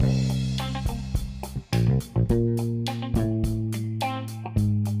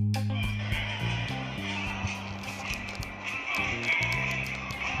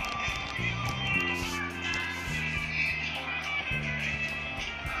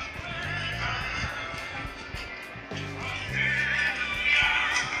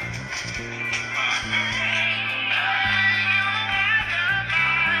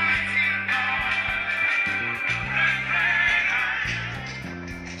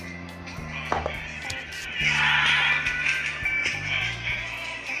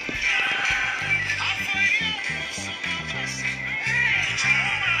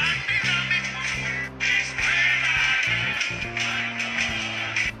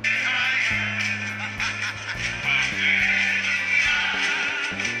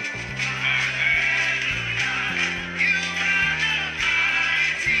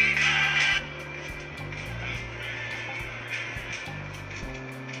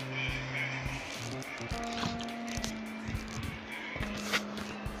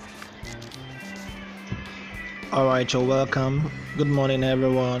All right, you're welcome. Good morning,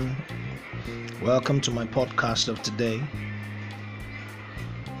 everyone. Welcome to my podcast of today.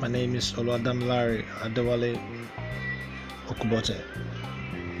 My name is Oluwadamilare Adewale Okubote.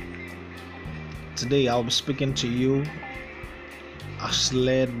 Today, I'll be speaking to you as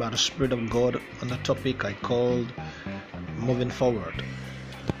led by the Spirit of God on the topic I called Moving Forward.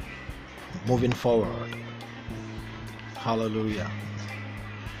 Moving Forward. Hallelujah.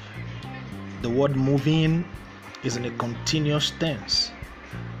 The word moving is in a continuous tense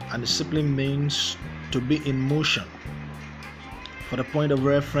and it simply means to be in motion. For the point of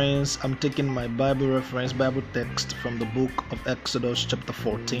reference, I'm taking my Bible text from the book of Exodus chapter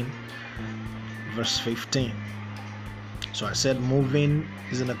 14 verse 15. So I said moving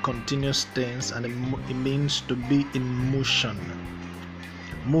is in a continuous tense and it means to be in motion.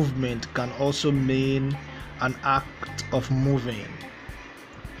 Movement can also mean an act of moving.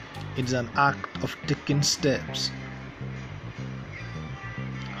 It's an act of taking steps.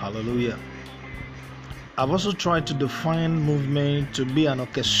 Hallelujah. I've also tried to define movement to be an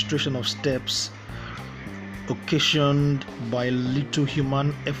orchestration of steps occasioned by little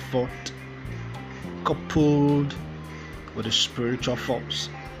human effort coupled with a spiritual force.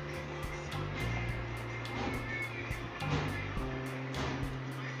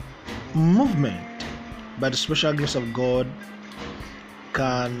 Movement, by the special grace of God,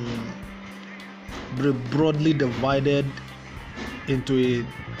 can be broadly divided into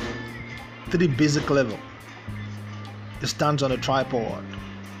three basic levels. It stands on a tripod.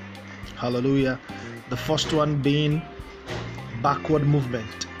 Hallelujah. The first one being backward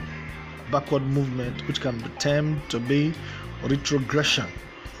movement. Backward movement, which can be termed to be retrogression.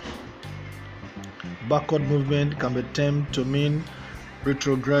 Backward movement can be termed to mean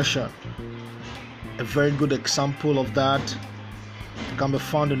retrogression. A very good example of that can be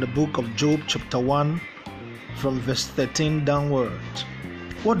found in the book of Job chapter 1 from verse 13 downwards.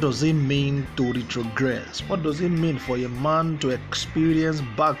 What does it mean to retrogress? What does it mean for a man to experience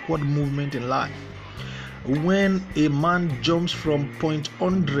backward movement in life? When a man jumps from point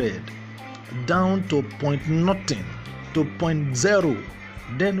 100 down to point nothing, to point 0,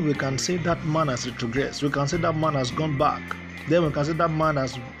 then we can say that man has retrogressed. We can say that man has gone back. Then we can say that man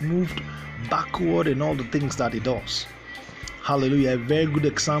has moved backward in all the things that he does. Hallelujah. A very good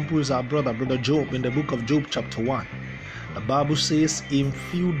example is our brother Job in the book of Job chapter 1. The Bible says in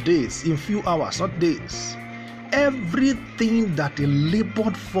few hours, not days, everything that he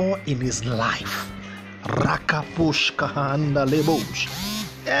labored for in his life, everything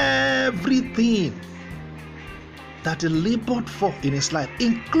that he labored for in his life,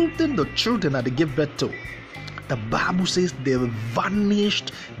 including the children that he gave birth to, the Bible says they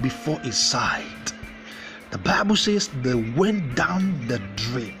vanished before his sight. The Bible says they went down the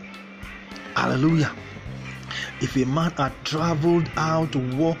drain. Hallelujah. If a man had traveled out to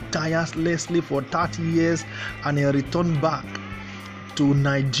work tirelessly for 30 years and he returned back to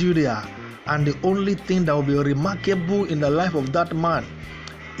Nigeria, and the only thing that will be remarkable in the life of that man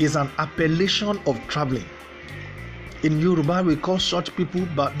is an appellation of traveling. In Yoruba, we call such people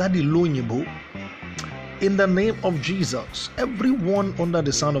Daddy Loyinbo. In the name of Jesus, everyone under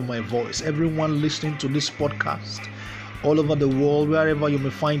the sound of my voice, everyone listening to this podcast, all over the world, wherever you may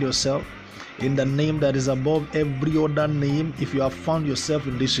find yourself, in the name that is above every other name, if you have found yourself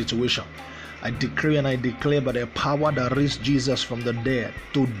in this situation, I decree and I declare by the power that raised Jesus from the dead,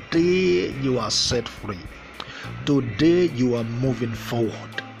 today you are set free. Today you are moving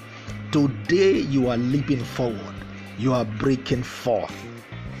forward. Today you are leaping forward. You are breaking forth.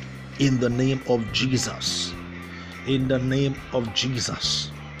 In the name of Jesus. In the name of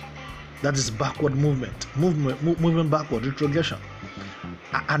Jesus. That is backward movement. Moving backward, retrogression.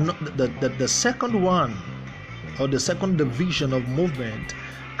 And the second one, or the second division of movement,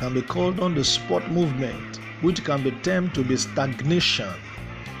 can be called on the sport movement, which can be termed to be stagnation.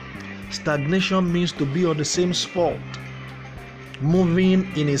 Stagnation means to be on the same spot,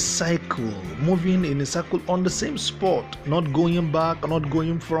 moving in a cycle on the same spot, not going back, not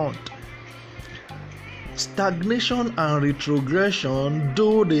going front. Stagnation and retrogression,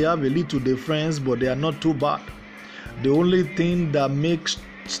 though they have a little difference, but they are not too bad. The only thing that makes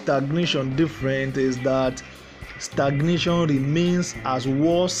stagnation different is that stagnation remains as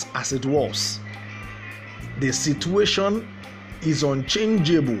worse as it was. The situation is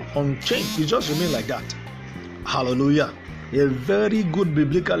unchangeable, it just remains like that. Hallelujah. A very good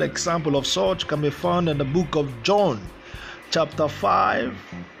biblical example of such can be found in the book of John chapter 5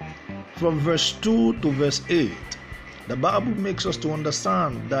 from verse 2 to verse 8. The Bible makes us to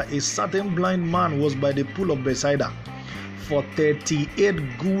understand that a certain blind man was by the pool of Bethesda for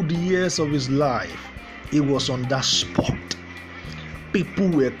 38 good years of his life, It was on that spot. People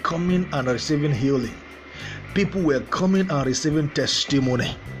were coming and receiving healing. People were coming and receiving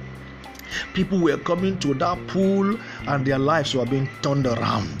testimony. People were coming to that pool and their lives were being turned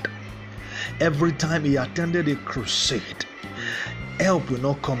around. Every time he attended a crusade, help will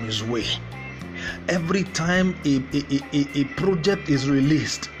not come his way. Every time a project is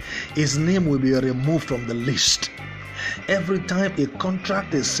released, his name will be removed from the list. Every time a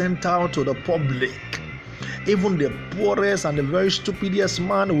contract is sent out to the public, even the poorest and the very stupidest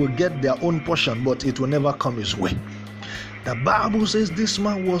man will get their own portion, but it will never come his way. The Bible says this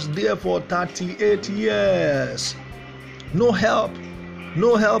man was there for 38 years. No help,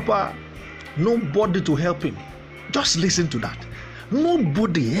 no helper, nobody to help him. Just listen to that.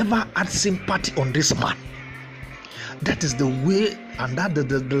 Nobody ever had sympathy on this man. That is the way, and that is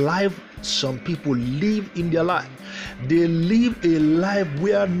the life some people live in their life. They live a life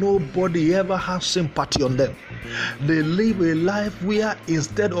where nobody ever has sympathy on them. They live a life where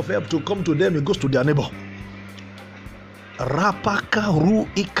instead of help to come to them, it goes to their neighbor. Rapaka ru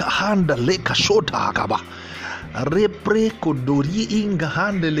ikahanda leka shota akaba. Repre kodori inga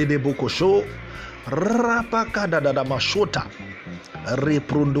handele de bokosho. Rapaka dadada mashota.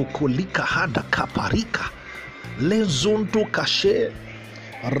 Reprondo kolika hada kaparika. Lezonto kashe.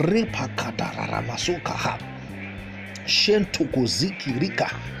 Repakada ramasuka ha. Shento koziki rika.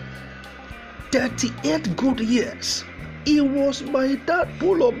 38 good years. He was by that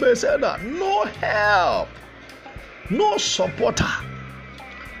pool of Bethesda. No help. No supporter,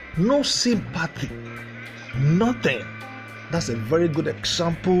 no sympathy, nothing. That's a very good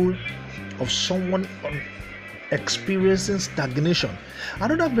example of someone experiencing stagnation.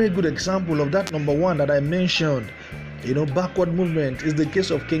 Another very good example of that, number one, that I mentioned, backward movement, is the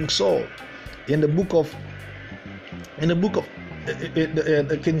case of King Saul. In the book of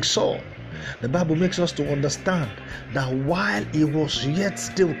King Saul, the Bible makes us to understand that while he was yet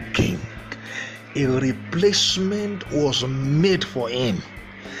still king, a replacement was made for him.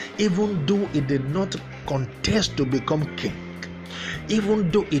 Even though he did not contest to become king,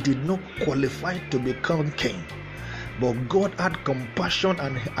 even though he did not qualify to become king, but God had compassion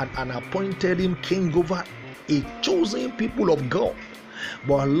and appointed him king over a chosen people of God.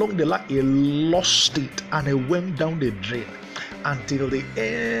 But along the line, he lost it and he went down the drain. Until the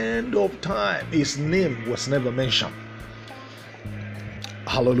end of time, his name was never mentioned.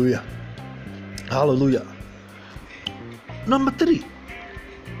 Hallelujah. Hallelujah. Number 3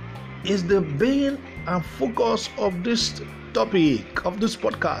 is the vein and focus of this topic, of this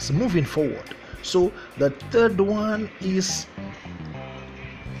podcast, moving forward. So the third one is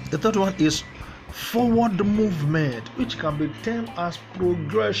forward movement, which can be termed as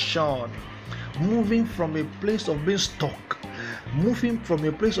progression, moving from a place of being stuck, moving from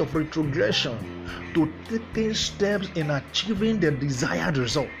a place of retrogression to taking steps in achieving the desired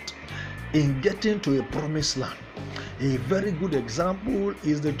result, in getting to a promised land. A very good example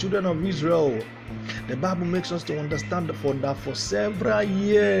is the children of Israel. The Bible makes us to understand that for several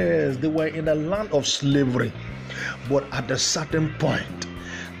years they were in the land of slavery. But at a certain point,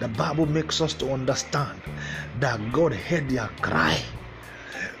 the Bible makes us to understand that God heard their cry.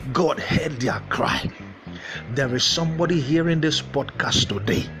 God heard their cry. There is somebody hearing this podcast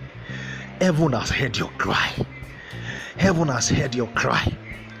today. Heaven has heard your cry. Heaven has heard your cry.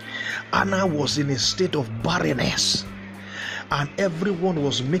 Anna was in a state of barrenness, and everyone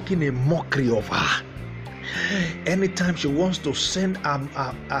was making a mockery of her. Anytime she wants to send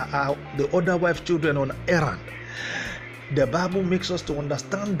the other wife's children on errand, the Bible makes us to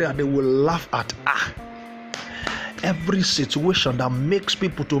understand that they will laugh at her. Every situation that makes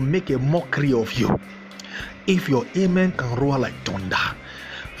people to make a mockery of you, if your amen can roar like thunder,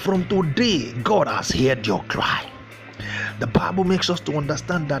 from today God has heard your cry. The Bible makes us to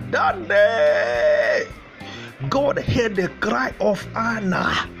understand that day God heard the cry of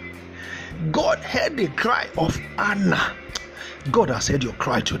Anna. God heard the cry of Anna. God has heard your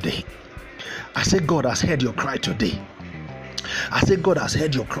cry today. I say God has heard your cry today. I say God has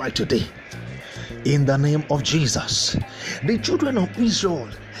heard your cry today. In the name of Jesus. The children of Israel,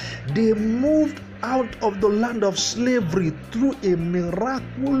 they moved out of the land of slavery through a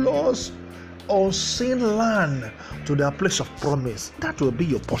miraculous unseen land to their place of promise. That will be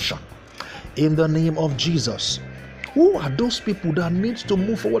your portion. In the name of Jesus. Who are those people that need to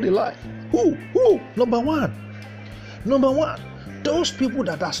move forward in life? Who? Number one, those people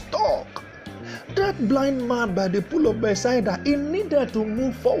that are stuck. That blind man by the pool of Bethesda, he needed to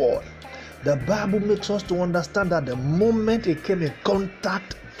move forward. The Bible makes us to understand that the moment he came in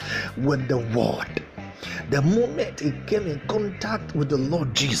contact with the Word, the moment he came in contact with the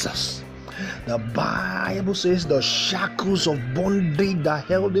Lord Jesus, The Bible says the shackles of bondage that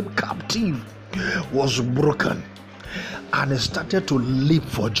held him captive was broken, and he started to leap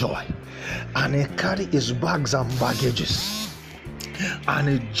for joy, and he carried his bags and baggages, and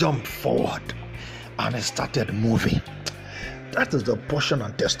he jumped forward, and he started moving. That is the portion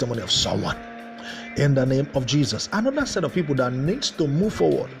and testimony of someone in the name of Jesus. Another set of people that needs to move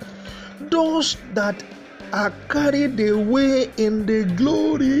forward, those that are carried away in the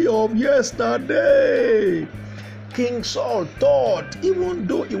glory of yesterday. King Saul thought, even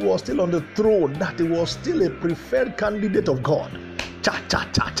though he was still on the throne, that he was still a preferred candidate of God.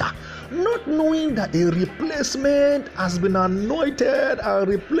 Not knowing that a replacement has been anointed and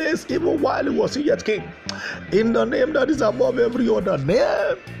replaced even while he was yet king. In the name that is above every other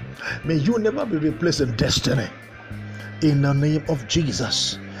name, may you never be replaced in destiny. In the name of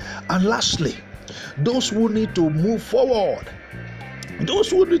Jesus. And lastly, those who need to move forward, those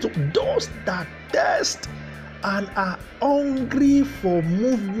that thirst and are hungry for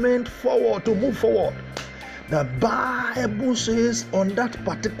movement forward, to move forward. The Bible says on that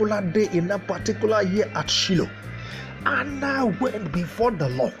particular day, in that particular year at Shiloh, Anna went before the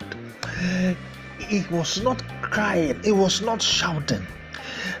Lord. It was not crying, it was not shouting,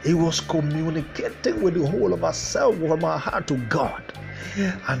 it was communicating with the whole of herself, from her heart to God.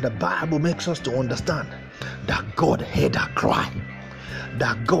 And the Bible makes us to understand that God heard her cry.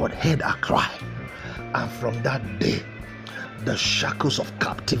 That God heard her cry. And from that day, the shackles of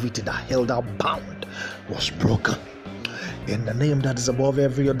captivity that held her bound was broken. In the name that is above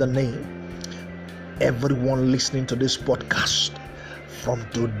every other name, everyone listening to this podcast, from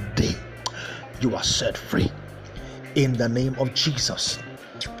today, you are set free. In the name of Jesus.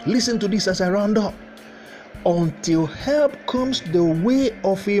 Listen to this as I round up. Until help comes the way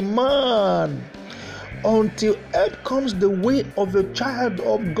of a man, until help comes the way of a child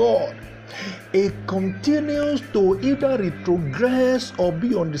of God, it continues to either retrogress or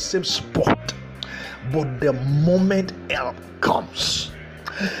be on the same spot. But the moment help comes,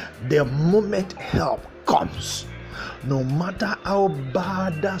 no matter how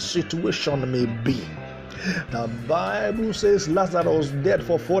bad that situation may be. The Bible says Lazarus was dead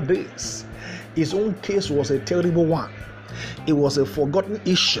for 4 days. His own case was a terrible one. It was a forgotten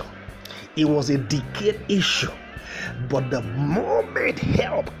issue. It was a decayed issue. But the moment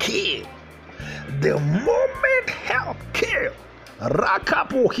help came, the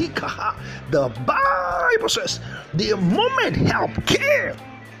Bible says, the moment help came,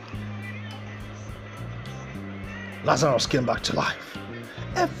 Lazarus came back to life.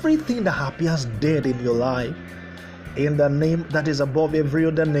 Everything that appears dead in your life, in the name that is above every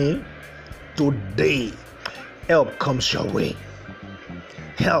other name, today, help comes your way.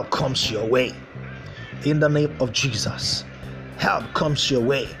 Help comes your way. In the name of Jesus. Help comes your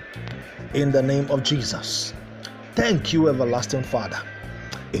way. In the name of Jesus. Thank you, everlasting Father.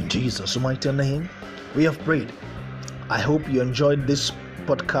 In Jesus' mighty name, we have prayed. I hope you enjoyed this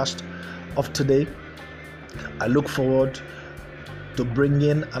podcast of today. I look forward to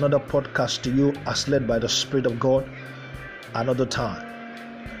bringing another podcast to you as led by the Spirit of God another time.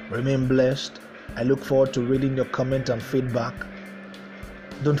 Remain blessed. I look forward to reading your comment and feedback.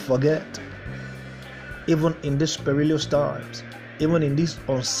 Don't forget, even in these perilous times, even in these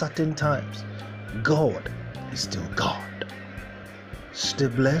uncertain times, God is still God. Stay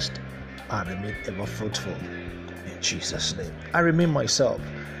blessed and remain ever fruitful. In Jesus' name. I remain myself,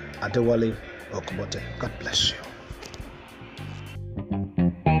 Adewale Okubote. God bless you.